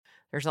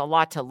there's a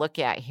lot to look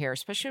at here,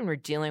 especially when we're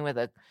dealing with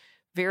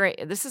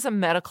this is a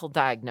medical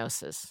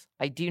diagnosis.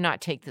 I do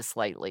not take this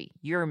lightly.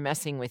 You're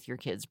messing with your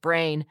kid's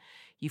brain.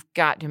 You've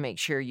got to make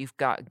sure you've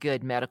got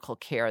good medical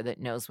care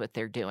that knows what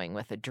they're doing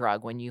with a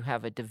drug when you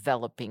have a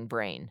developing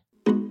brain.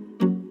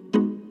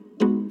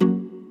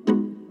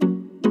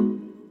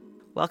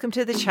 Welcome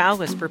to the Child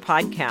Whisper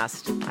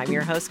podcast. I'm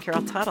your host,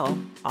 Carol Tuttle,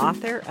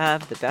 author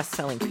of the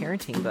best-selling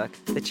parenting book,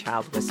 The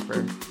Child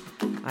Whisper.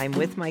 I'm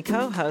with my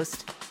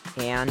co-host,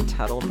 Ann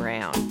Tuttle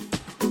Brown.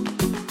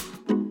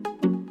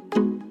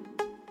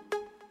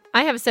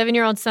 I have a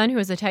 7-year-old son who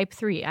is a type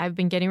 3. I've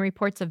been getting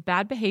reports of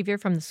bad behavior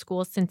from the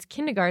school since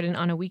kindergarten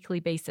on a weekly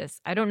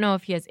basis. I don't know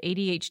if he has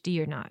ADHD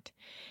or not.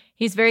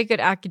 He's very good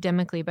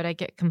academically, but I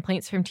get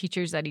complaints from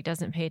teachers that he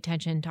doesn't pay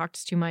attention,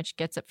 talks too much,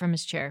 gets up from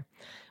his chair.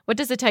 What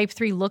does a type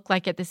 3 look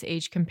like at this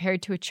age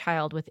compared to a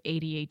child with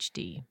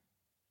ADHD?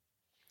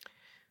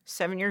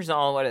 7 years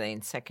old, what are they,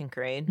 in second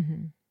grade?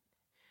 Mm-hmm.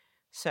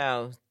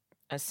 So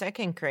a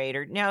second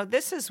grader. Now,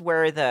 this is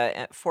where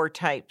the 4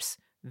 types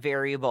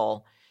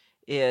variable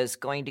is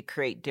going to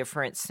create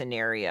different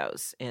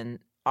scenarios. In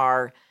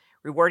our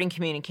rewarding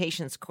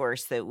communications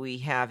course that we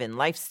have in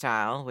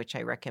Lifestyle, which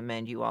I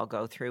recommend you all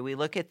go through, we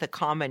look at the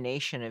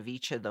combination of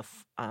each of the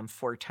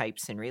 4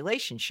 types in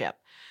relationship.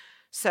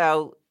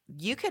 So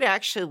you could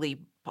actually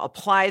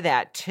apply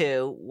that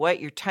to what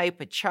your type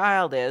of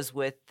child is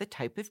with the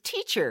type of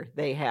teacher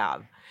they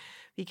have.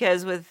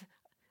 Because with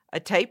a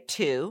type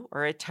 2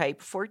 or a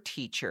type 4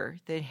 teacher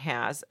that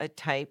has a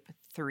type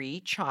 3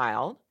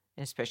 child,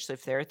 especially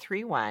if they're a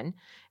 3-1.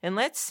 And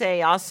let's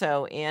say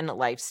also in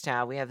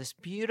Lifestyle, we have this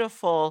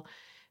beautiful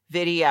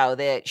video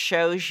that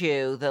shows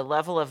you the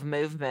level of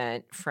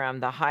movement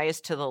from the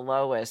highest to the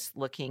lowest,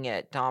 looking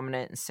at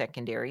dominant and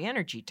secondary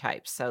energy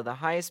types. So the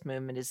highest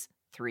movement is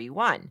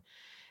 3-1,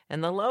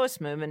 and the lowest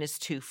movement is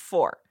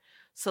 2-4.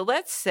 So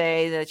let's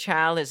say the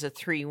child is a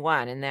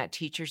 3-1 and that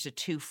teacher's a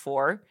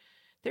 2-4.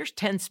 There's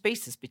 10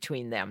 spaces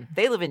between them.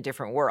 They live in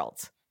different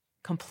worlds.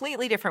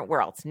 Completely different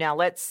worlds. Now,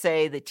 let's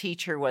say the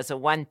teacher was a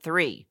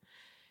 1-3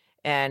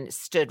 and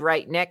stood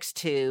right next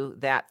to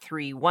that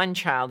 3-1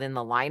 child in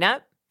the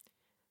lineup.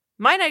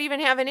 Might not even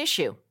have an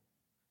issue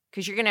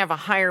because you're going to have a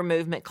higher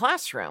movement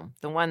classroom.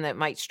 The one that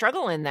might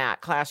struggle in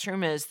that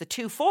classroom is the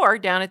 2-4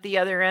 down at the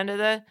other end of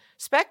the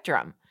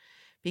spectrum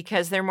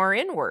because they're more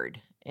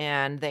inward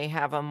and they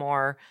have a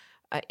more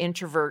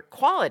introvert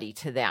quality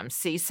to them.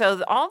 See,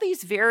 so all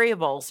these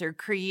variables are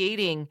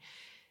creating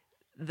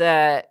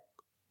the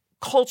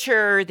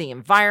culture, the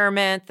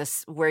environment,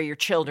 where your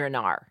children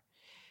are.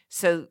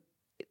 So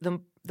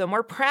the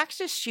more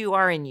practiced you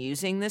are in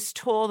using this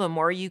tool, the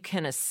more you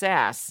can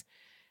assess,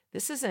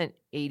 this isn't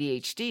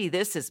ADHD,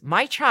 this is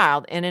my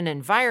child in an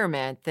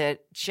environment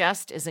that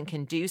just isn't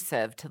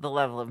conducive to the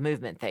level of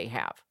movement they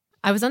have.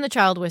 I was on the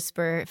Child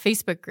Whisper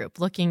Facebook group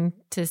looking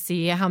to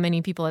see how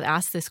many people had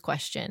asked this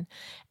question.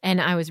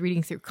 And I was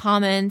reading through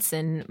comments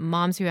and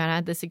moms who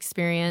had this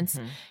experience.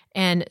 Mm-hmm.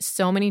 And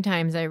so many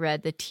times I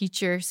read the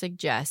teacher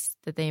suggests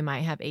that they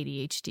might have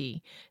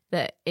ADHD.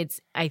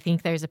 I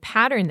think there's a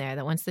pattern there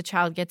that once the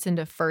child gets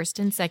into first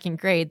and second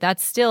grade,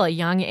 that's still a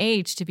young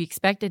age to be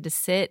expected to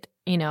sit,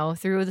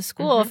 through the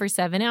school for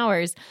 7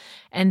 hours.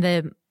 And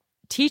the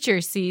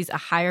teacher sees a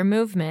higher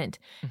movement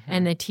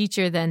and the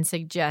teacher then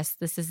suggests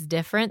this is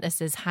different, this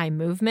is high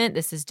movement,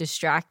 this is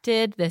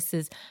distracted,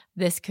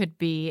 this could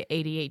be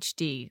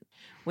ADHD.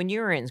 When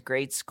you were in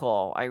grade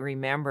school, I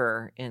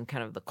remember in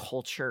kind of the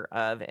culture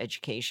of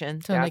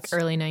education. So like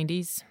early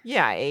 90s?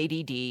 Yeah,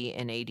 ADD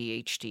and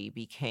ADHD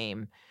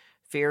became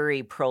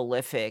very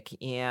prolific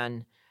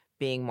in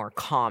being more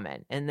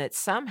common, and that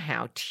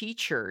somehow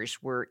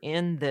teachers were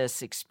in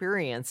this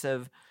experience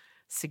of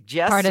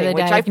suggesting,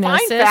 which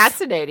diagnosis. I find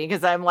fascinating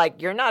because I'm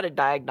like, you're not a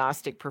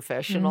diagnostic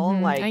professional.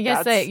 Mm-hmm. Like, I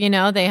guess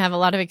that, they have a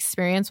lot of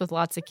experience with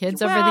lots of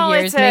kids over the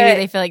years. Maybe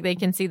they feel like they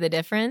can see the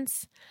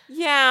difference.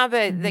 Yeah,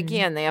 but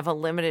again, they have a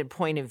limited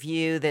point of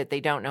view that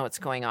they don't know what's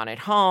going on at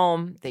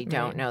home. They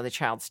don't know the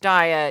child's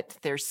diet.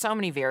 There's so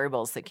many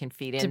variables that can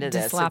feed into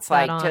this. It's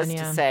like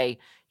to say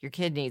your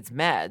kid needs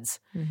meds,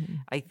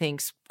 I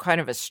think's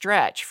kind of a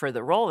stretch for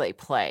the role they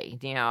play.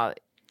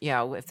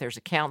 If there's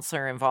a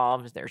counselor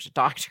involved, if there's a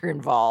doctor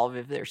involved,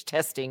 if there's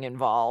testing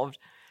involved,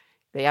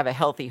 they have a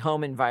healthy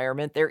home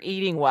environment, they're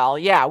eating well,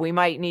 we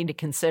might need to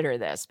consider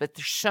this. But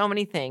there's so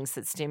many things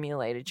that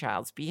stimulate a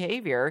child's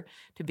behavior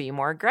to be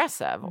more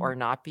aggressive or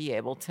not be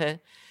able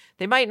to,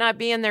 they might not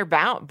be in their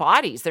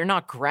bodies. They're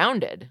not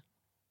grounded.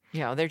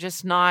 They're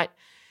just not,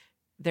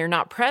 they're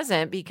not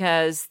present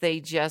because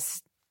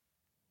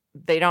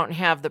they don't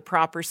have the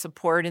proper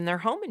support in their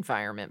home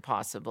environment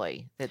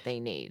possibly that they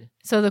need.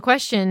 So the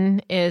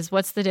question is,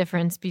 what's the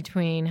difference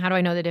between, how do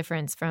I know the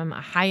difference from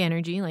a high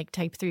energy like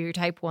type 3 or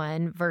type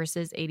 1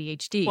 versus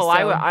ADHD? Well,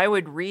 I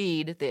would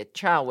read the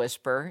Child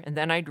Whisper, and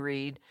then I'd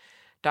read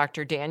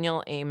Dr.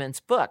 Daniel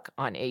Amen's book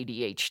on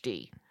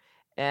ADHD.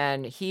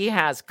 And he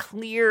has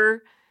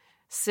clear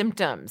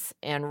symptoms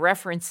and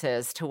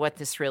references to what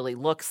this really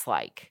looks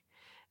like.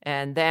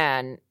 And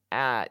then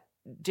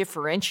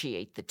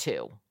differentiate the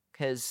two.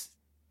 Because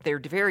they're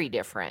very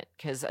different,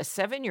 because a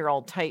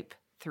 7-year-old type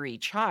 3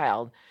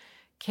 child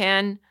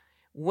can,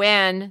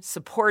 when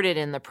supported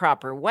in the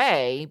proper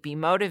way, be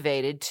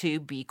motivated to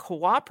be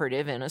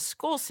cooperative in a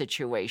school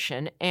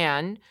situation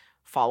and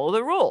follow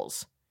the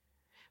rules.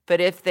 But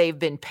if they've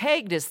been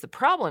pegged as the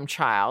problem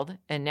child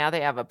and now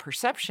they have a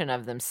perception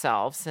of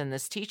themselves, and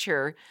this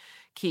teacher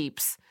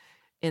keeps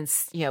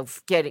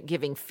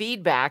giving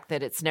feedback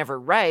that it's never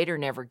right or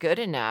never good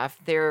enough,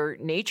 their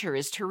nature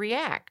is to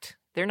react.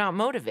 They're not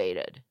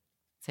motivated.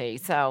 See,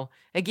 so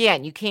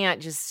again, you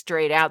can't just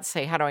straight out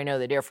say, how do I know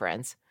the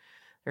difference?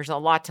 There's a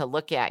lot to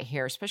look at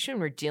here, especially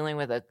when we're dealing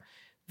with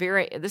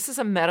this is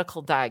a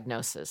medical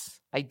diagnosis.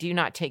 I do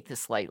not take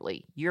this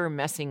lightly. You're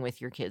messing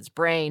with your kid's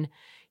brain.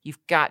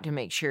 You've got to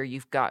make sure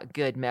you've got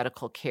good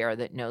medical care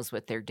that knows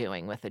what they're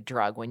doing with a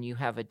drug when you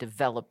have a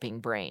developing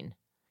brain.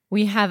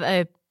 We have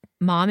a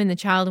mom in the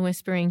Child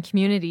Whispering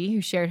community who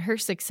shared her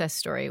success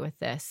story with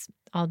this.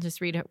 I'll just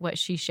read what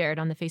she shared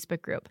on the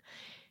Facebook group.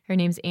 Her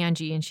name's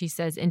Angie, and she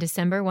says, in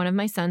December, one of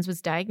my sons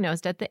was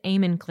diagnosed at the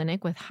Amen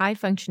Clinic with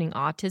high-functioning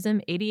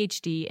autism,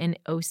 ADHD, and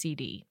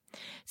OCD.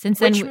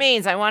 Which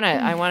means I want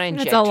to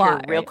inject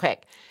here real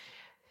quick.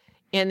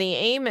 In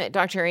the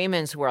Dr.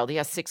 Amen's world, he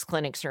has 6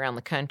 clinics around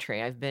the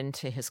country. I've been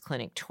to his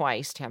clinic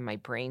twice to have my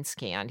brain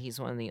scanned. He's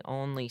one of the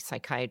only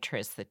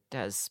psychiatrists that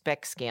does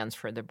SPECT scans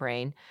for the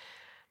brain.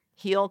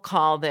 He'll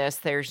call this,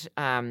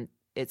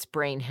 it's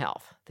brain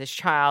health. This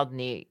child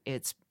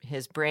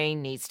his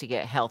brain needs to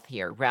get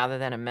healthier rather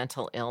than a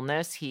mental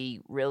illness.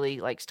 He really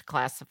likes to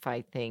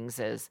classify things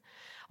as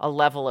a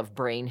level of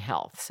brain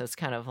health. So it's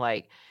kind of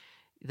like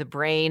the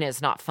brain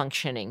is not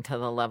functioning to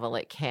the level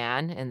it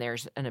can, and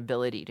there's an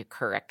ability to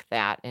correct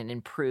that and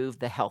improve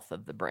the health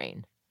of the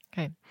brain.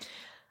 Okay.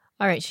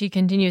 All right, she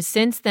continues,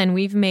 since then,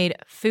 we've made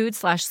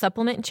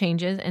food/supplement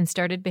changes and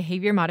started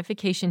behavior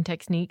modification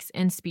techniques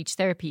and speech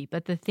therapy.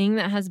 But the thing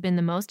that has been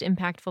the most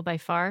impactful by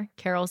far,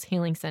 Carol's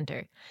Healing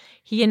Center.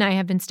 He and I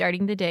have been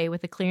starting the day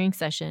with a clearing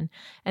session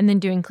and then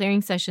doing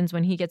clearing sessions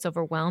when he gets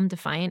overwhelmed,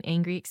 defiant,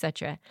 angry,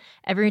 etc.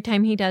 Every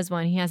time he does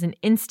one, he has an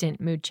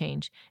instant mood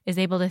change, is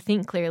able to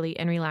think clearly,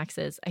 and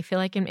relaxes. I feel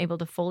like I'm able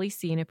to fully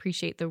see and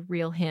appreciate the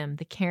real him,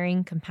 the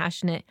caring,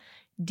 compassionate,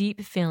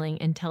 deep-feeling,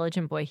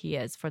 intelligent boy he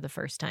is for the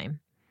first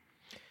time.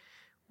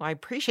 Well, I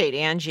appreciate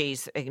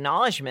Angie's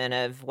acknowledgement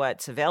of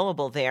what's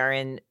available there.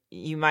 And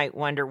you might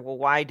wonder, well,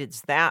 why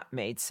does that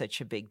made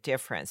such a big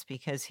difference?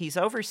 Because he's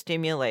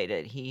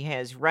overstimulated. He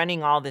has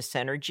running all this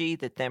energy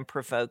that then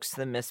provokes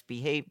the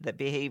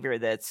behavior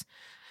that's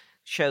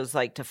shows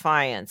like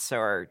defiance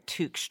or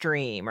too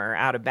extreme or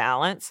out of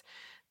balance.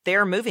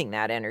 They're moving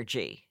that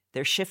energy.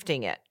 They're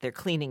shifting it. They're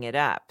cleaning it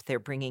up. They're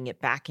bringing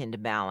it back into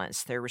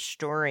balance. They're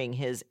restoring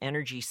his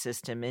energy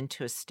system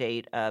into a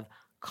state of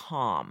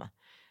calm.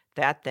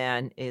 That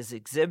then is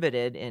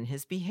exhibited in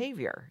his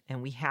behavior,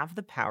 and we have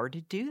the power to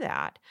do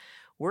that.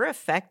 We're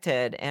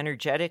affected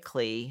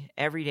energetically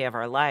every day of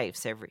our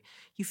lives.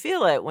 You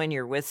feel it when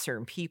you're with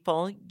certain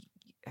people.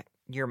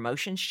 Your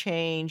emotions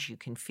change. You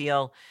can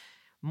feel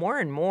more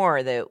and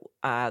more that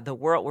the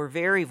world, we're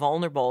very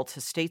vulnerable to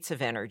states of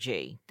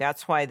energy.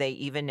 That's why they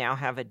even now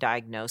have a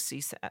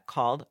diagnosis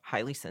called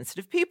highly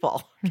sensitive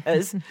people,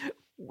 because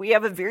we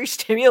have a very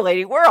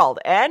stimulating world,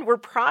 and we're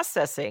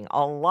processing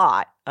a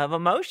lot of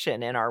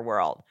emotion in our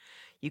world.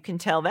 You can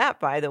tell that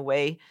by the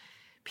way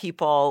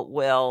people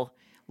will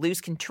lose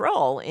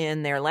control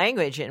in their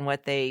language and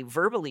what they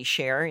verbally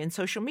share in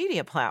social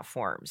media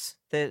platforms.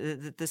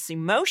 This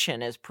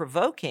emotion is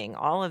provoking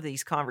all of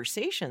these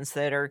conversations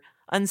that are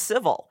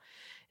uncivil.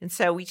 And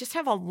so we just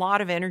have a lot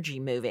of energy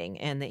moving,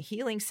 and the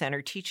Healing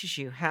Center teaches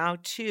you how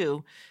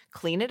to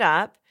clean it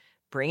up,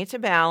 bring it to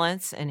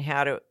balance, and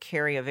how to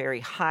carry a very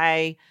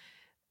high,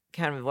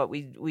 kind of what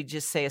we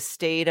just say, a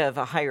state of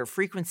a higher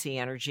frequency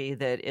energy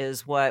that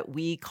is what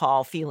we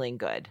call feeling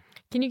good.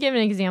 Can you give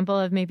an example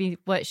of maybe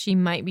what she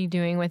might be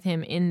doing with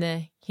him in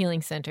the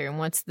Healing Center and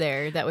what's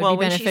there that would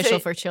be beneficial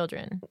for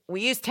children?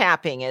 We use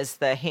tapping as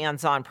the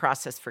hands-on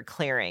process for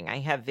clearing. I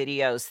have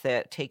videos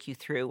that take you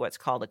through what's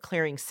called a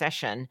clearing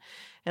session,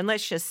 and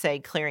let's just say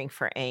clearing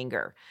for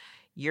anger.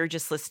 You're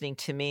just listening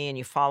to me and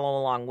you follow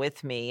along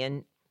with me,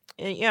 and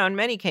in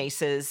many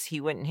cases,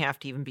 he wouldn't have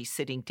to even be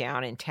sitting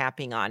down and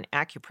tapping on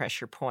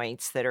acupressure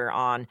points that are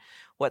on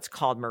what's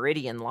called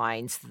meridian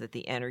lines that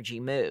the energy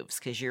moves,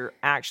 because you're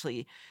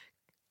actually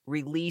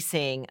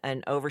releasing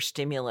an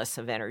overstimulus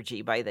of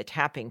energy by the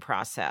tapping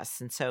process.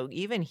 And so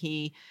even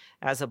he,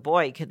 as a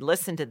boy, could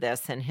listen to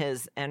this and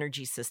his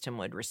energy system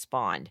would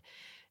respond.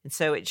 And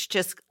so it's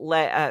just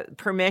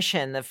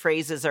permission. The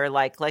phrases are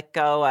like, let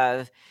go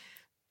of,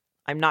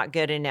 I'm not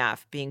good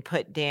enough, being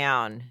put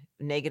down,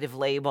 negative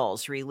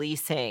labels,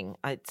 releasing,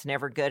 it's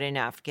never good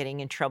enough,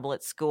 getting in trouble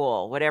at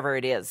school, whatever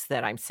it is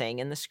that I'm saying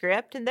in the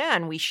script. And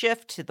then we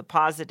shift to the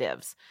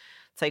positives.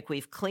 It's like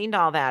we've cleaned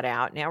all that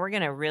out. Now we're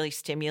going to really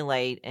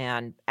stimulate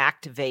and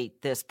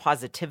activate this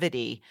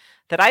positivity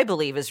that I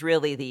believe is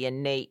really the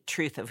innate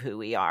truth of who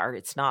we are.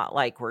 It's not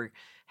like we're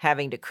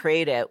having to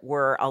create it.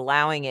 We're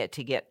allowing it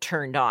to get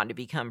turned on, to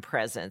become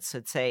present.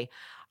 So say,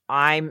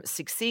 I'm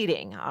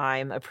succeeding.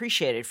 I'm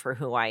appreciated for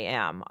who I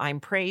am. I'm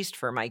praised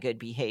for my good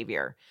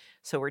behavior.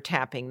 So we're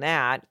tapping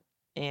that,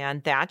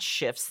 and that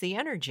shifts the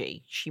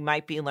energy. She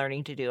might be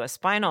learning to do a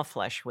spinal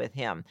flush with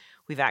him.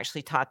 We've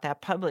actually taught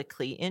that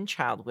publicly in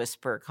Child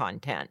Whisperer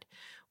content,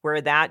 where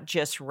that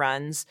just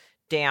runs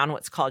down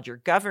what's called your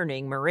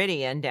governing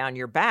meridian down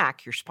your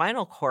back, your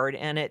spinal cord,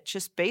 and it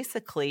just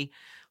basically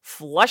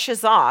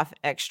flushes off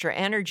extra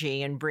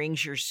energy and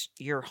brings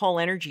your whole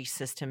energy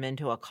system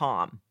into a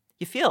calm.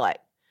 You feel it.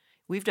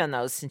 We've done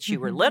those since you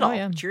were little. Oh,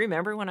 yeah. Do you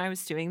remember when I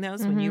was doing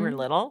those when you were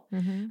little?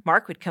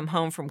 Mark would come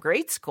home from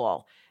grade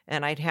school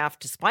and I'd have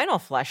to spinal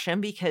flush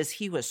him because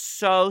he was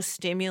so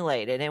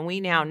stimulated. And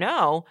we now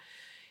know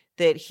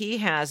that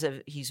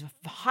he's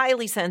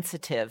highly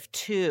sensitive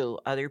to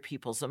other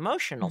people's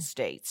emotional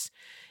states.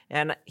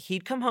 And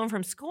he'd come home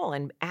from school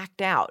and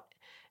act out.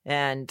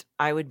 And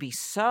I would be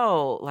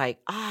so like,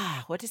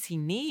 what does he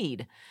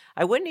need?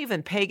 I wouldn't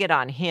even peg it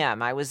on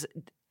him. I was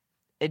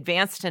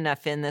advanced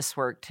enough in this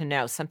work to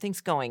know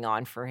something's going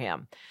on for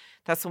him.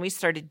 That's when we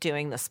started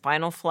doing the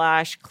spinal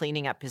flush,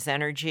 cleaning up his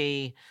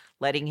energy,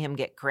 letting him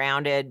get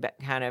grounded, but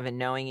and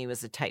knowing he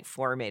was a type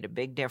 4 made a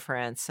big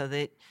difference so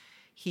that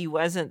he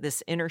wasn't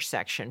this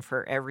intersection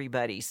for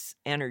everybody's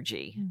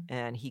energy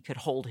and he could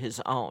hold his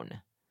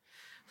own.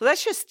 So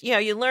that's just,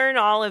 you learn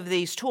all of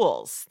these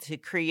tools to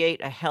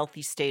create a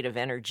healthy state of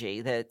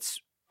energy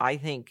that's, I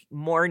think,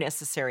 more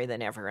necessary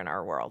than ever in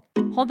our world.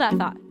 Hold that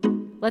thought.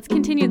 Let's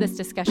continue this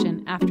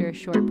discussion after a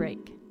short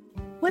break.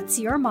 What's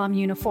your mom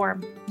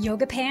uniform?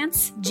 Yoga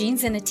pants,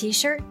 jeans, and a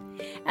t-shirt?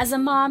 As a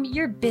mom,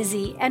 you're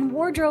busy and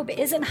wardrobe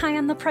isn't high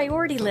on the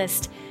priority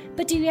list.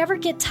 But do you ever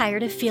get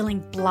tired of feeling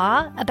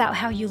blah about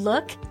how you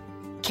look?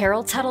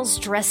 Carol Tuttle's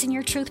Dressing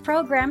Your Truth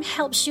program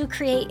helps you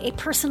create a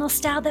personal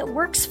style that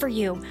works for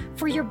you,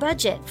 for your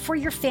budget, for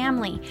your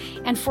family,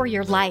 and for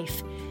your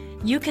life.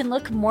 You can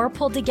look more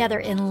pulled together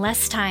in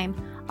less time.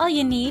 All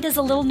you need is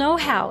a little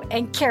know-how,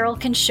 and Carol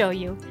can show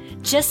you.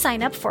 Just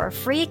sign up for a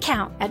free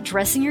account at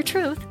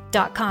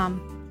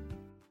dressingyourtruth.com.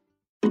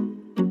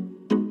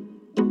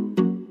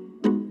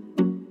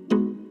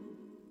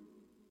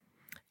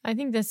 I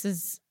think this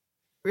is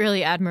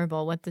really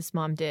admirable what this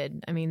mom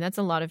did. I mean, that's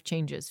a lot of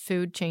changes.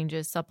 Food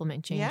changes,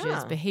 supplement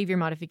changes, behavior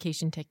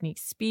modification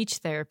techniques, speech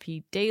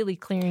therapy, daily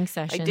clearing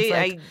sessions.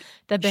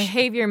 The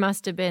behavior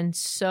must have been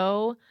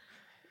so,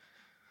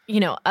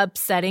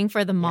 upsetting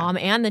for the mom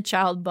and the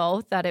child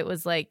both that it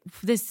was like,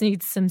 this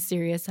needs some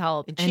serious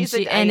help. And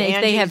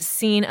they have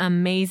seen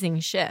amazing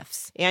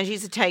shifts.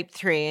 Angie's a type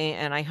 3,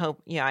 and I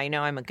hope, I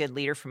know I'm a good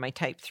leader for my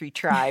type 3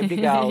 tribe to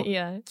go,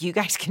 you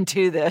guys can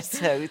do this.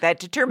 So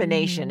that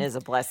determination is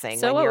a blessing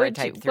when you're a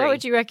type 3. What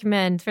would you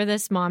recommend for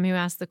this mom who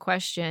asked the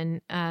question?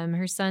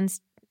 Her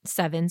son's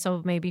 7,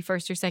 so maybe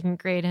first or second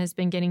grade, has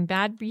been getting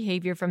bad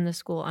behavior from the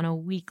school on a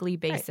weekly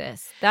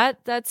basis. Right.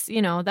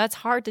 That's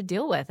hard to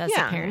deal with as a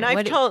parent.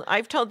 And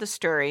I've told the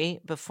story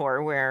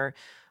before where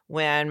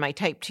when my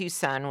type 2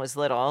 son was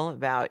little,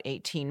 about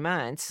 18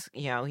 months,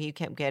 he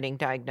kept getting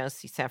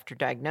diagnosis after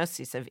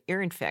diagnosis of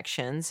ear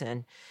infections,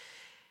 and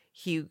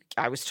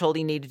I was told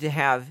he needed to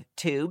have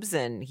tubes,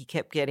 and he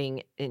kept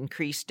getting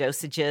increased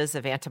dosages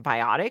of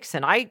antibiotics,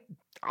 and I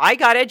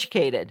got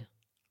educated.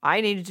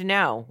 I needed to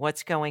know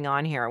what's going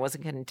on here. I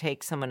wasn't going to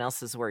take someone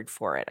else's word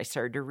for it. I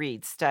started to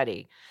read,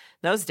 study.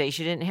 Those days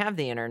you didn't have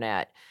the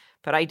internet,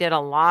 but I did a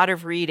lot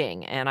of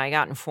reading and I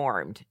got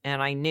informed,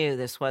 and I knew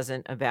this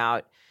wasn't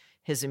about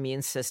his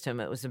immune system.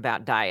 It was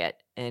about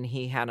diet, and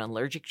he had an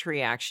allergic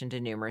reaction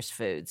to numerous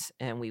foods,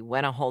 and we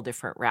went a whole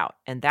different route.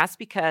 And that's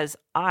because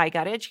I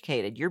got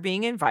educated. You're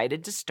being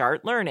invited to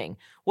start learning.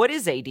 What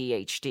is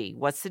ADHD?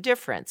 What's the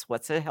difference?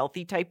 What's a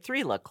healthy type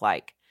 3 look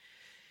like?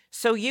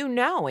 So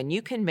and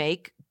you can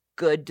make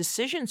good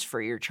decisions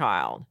for your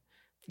child.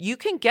 You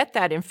can get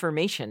that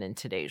information in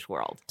today's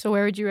world. So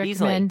where would you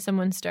recommend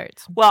someone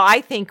starts? Well,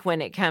 I think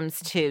when it comes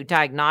to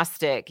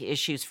diagnostic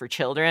issues for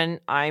children,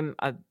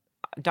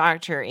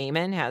 Dr.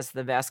 Amen has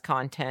the best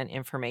content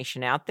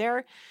information out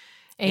there.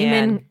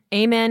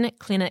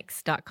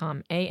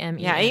 amenclinics.com. AMEN.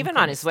 Yeah, even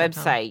on his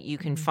website, you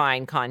can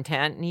find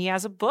content, and he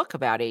has a book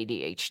about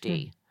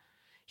ADHD.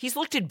 He's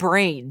looked at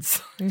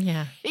brains.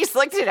 Yeah. He's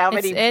looked at how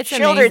many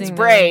children's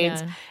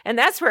brains. Yeah. And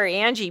that's where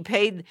Angie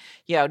paid,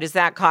 does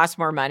that cost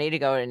more money to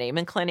go to an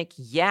Amen clinic?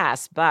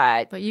 Yes,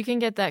 but you can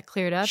get that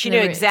cleared up. They knew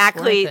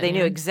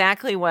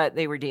exactly what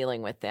they were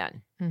dealing with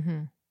then.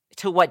 Mm-hmm.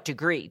 To what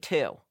degree,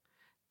 too.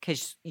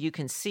 Because you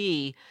can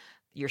see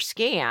your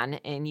scan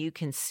and you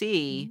can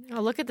see.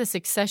 Oh, look at the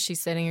success she's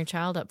setting her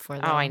child up for.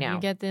 Though. Oh, I know. You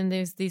get them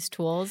these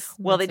tools.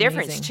 Well, the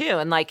difference too,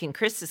 and like in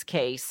Chris's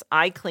case,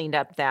 I cleaned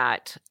up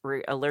that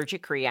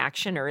allergic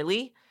reaction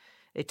early.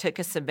 It took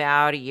us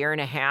about 1.5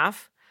 years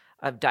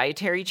of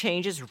dietary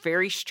changes,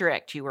 very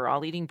strict. You were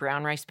all eating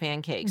brown rice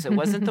pancakes. It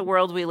wasn't the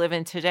world we live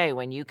in today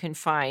when you can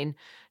find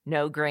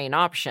no grain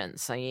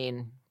options. I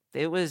mean,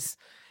 it was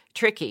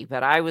tricky,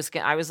 but I was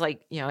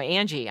like,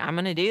 Angie, I'm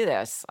going to do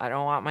this. I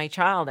don't want my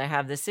child to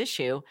have this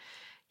issue.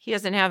 he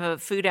doesn't have a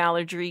food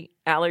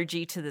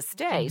allergy to this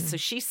day. So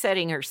she's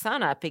setting her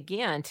son up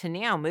again to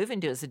now move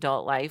into his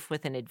adult life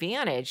with an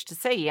advantage to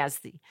say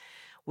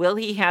will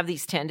he have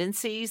these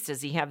tendencies?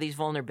 Does he have these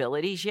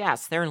vulnerabilities?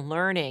 Yes, they're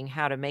learning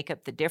how to make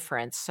up the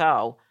difference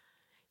so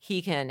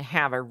he can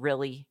have a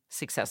really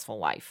successful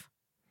life.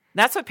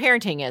 That's what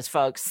parenting is,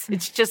 folks.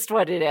 It's just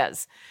what it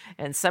is.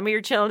 And some of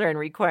your children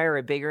require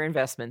a bigger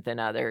investment than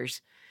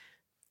others.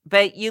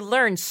 But you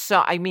learn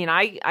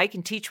I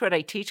can teach what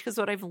I teach because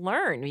what I've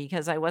learned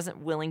because I wasn't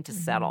willing to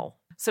settle.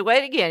 So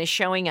what, again, is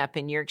showing up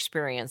in your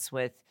experience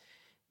with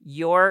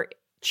your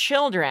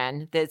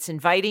children that's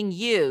inviting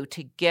you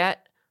to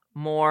get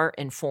more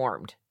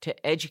informed,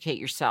 to educate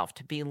yourself,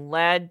 to be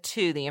led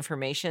to the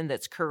information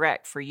that's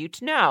correct for you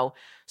to know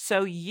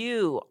so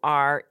you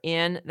are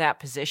in that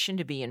position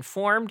to be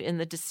informed in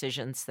the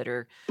decisions that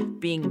are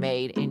being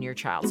made in your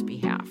child's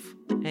behalf.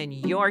 And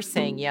you're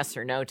saying yes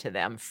or no to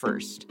them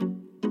first.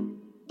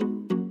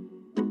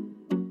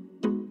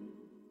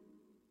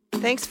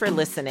 Thanks for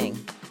listening.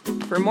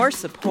 For more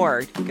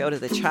support, go to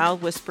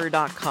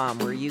thechildwhisperer.com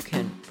where you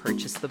can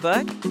purchase the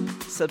book,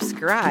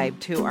 subscribe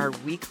to our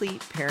weekly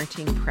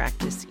parenting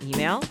practice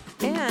email,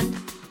 and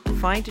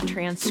find a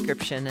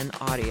transcription and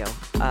audio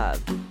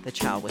of the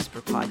Child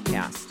Whisperer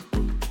podcast.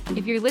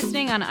 If you're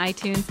listening on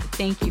iTunes,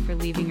 thank you for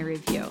leaving a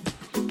review.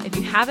 If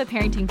you have a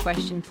parenting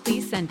question,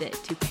 please send it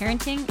to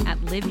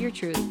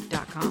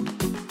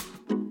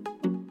parenting@liveyourtruth.com.